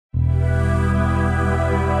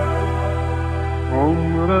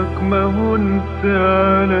عمرك ما هنت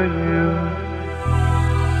عليا،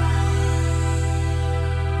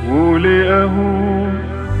 وليه أهون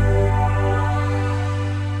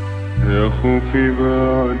يا خوفي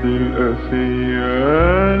بعد القاسية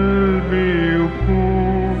قلبي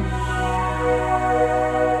يخون.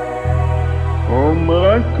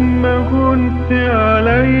 عمرك ما هنت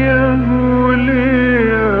عليا،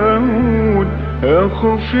 وليه أهون يا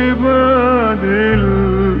خوفي بعد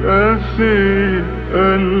القاسية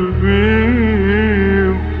قلبي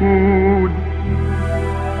يخون.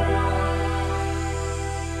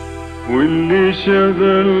 واللي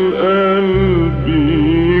شغل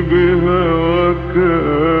قلبي بهواك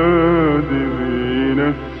قادر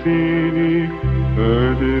ينسيني،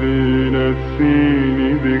 قادر ينسيني.